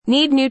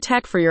Need new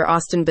tech for your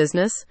Austin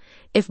business?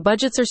 If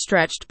budgets are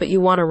stretched but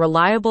you want a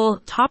reliable,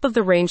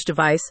 top-of-the-range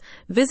device,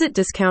 visit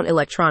Discount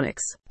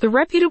Electronics. The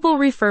reputable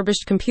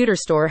Refurbished computer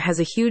store has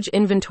a huge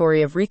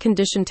inventory of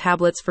reconditioned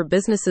tablets for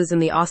businesses in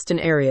the Austin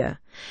area.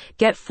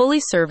 Get fully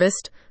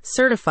serviced,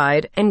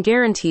 certified, and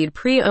guaranteed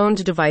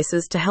pre-owned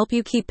devices to help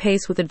you keep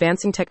pace with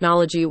advancing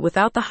technology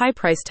without the high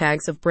price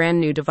tags of brand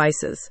new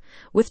devices.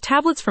 With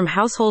tablets from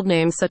household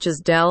names such as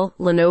Dell,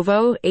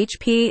 Lenovo,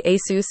 HP,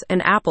 Asus,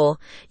 and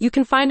Apple, you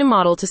can find a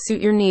model to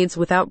suit your needs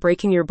without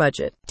breaking your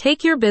budget.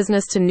 Take your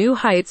business to new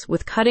heights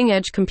with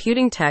cutting-edge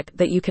computing tech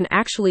that you can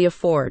actually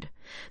afford.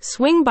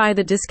 Swing by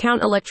the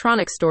Discount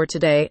Electronics store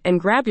today and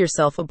grab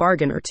yourself a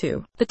bargain or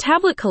two. The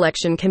tablet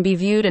collection can be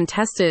viewed and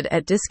tested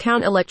at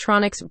Discount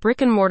Electronics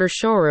brick-and-mortar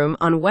showroom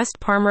on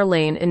West Palmer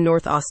Lane in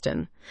North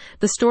Austin.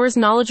 The store's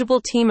knowledgeable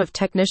team of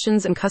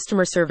technicians and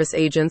customer service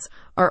agents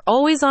are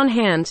always on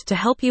hand to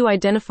help you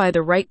identify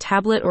the right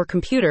tablet or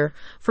computer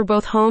for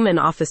both home and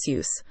office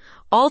use.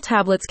 All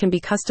tablets can be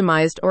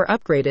customized or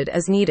upgraded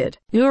as needed.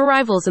 New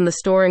arrivals in the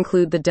store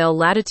include the Dell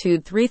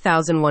Latitude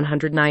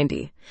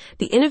 3190.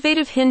 The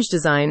innovative hinge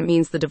design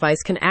means the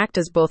device can act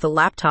as both a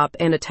laptop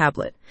and a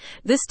tablet.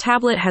 This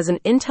tablet has an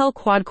Intel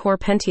quad-core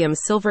Pentium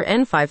Silver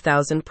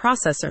N5000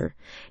 processor,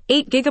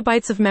 8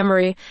 GB of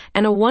memory,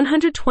 and a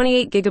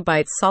 128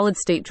 GB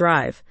solid-state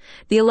drive.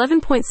 The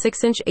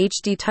 11.6-inch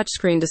HD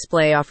touchscreen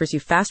display offers you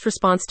fast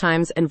response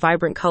times and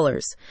vibrant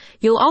colors.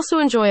 You'll also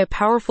enjoy a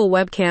powerful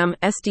webcam,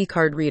 SD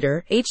card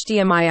reader,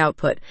 HDMI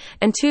output,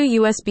 and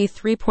 2 USB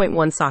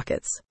 3.1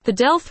 sockets. The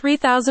Dell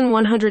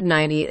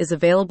 3190 is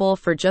available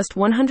for just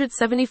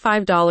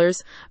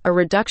 $175, a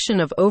reduction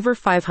of over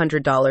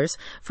 $500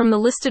 from the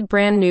listed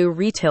brand new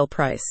retail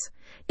price.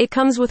 It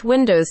comes with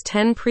Windows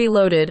 10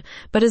 preloaded,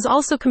 but is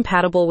also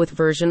compatible with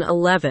version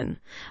 11.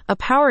 A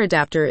power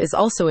adapter is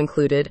also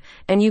included,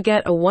 and you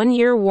get a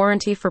 1-year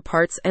warranty for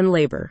parts and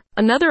labor.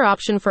 Another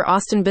option for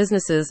Austin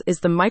businesses is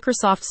the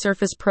Microsoft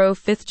Surface Pro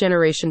 5th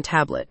generation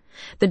tablet.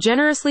 The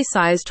generously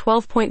sized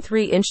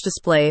 12.3-inch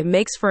display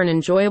makes for an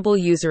enjoyable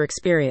user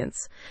experience.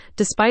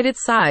 Despite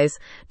its size,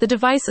 the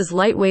device is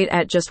lightweight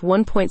at just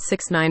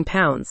 1.69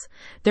 pounds.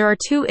 There are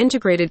 2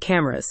 integrated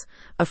cameras,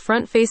 a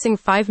front-facing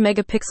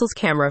 5-megapixels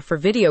camera for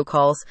video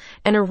calls,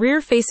 and a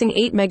rear-facing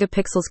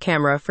 8-megapixels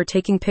camera for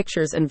taking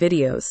pictures and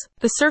videos.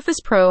 The Surface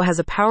Pro has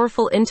a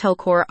powerful Intel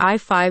Core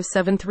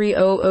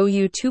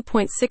i5-7300U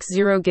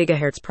 2.60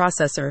 GHz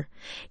processor,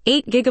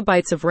 8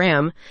 GB of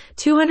RAM,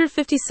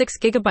 256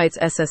 GB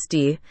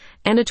SSD,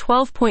 and a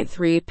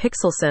 12.3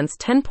 PixelSense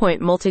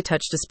 10-point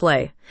multi-touch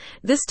display.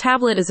 This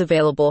tablet is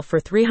available for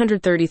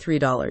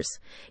 $333.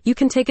 You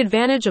can take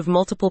advantage of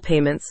multiple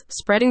payments,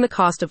 spreading the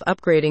cost of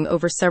upgrading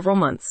over several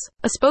months.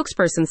 A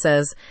spokesperson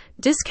says,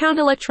 Discount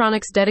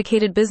Electronics'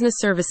 dedicated business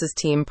services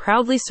team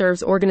proudly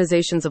serves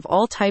organizations of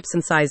all types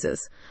and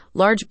sizes,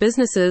 large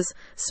businesses,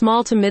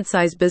 small to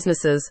mid-sized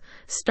businesses,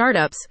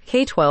 startups,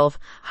 K-12,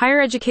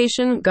 higher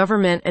education,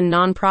 government, and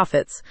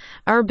nonprofits.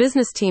 Our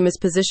business team is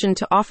positioned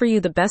to offer you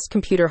the best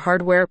computer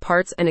hardware,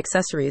 parts, and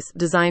accessories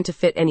designed to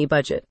fit any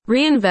budget.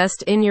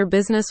 Reinvest in your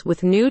business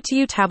with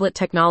new-to-you tablet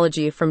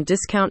technology from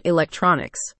Discount Electronics.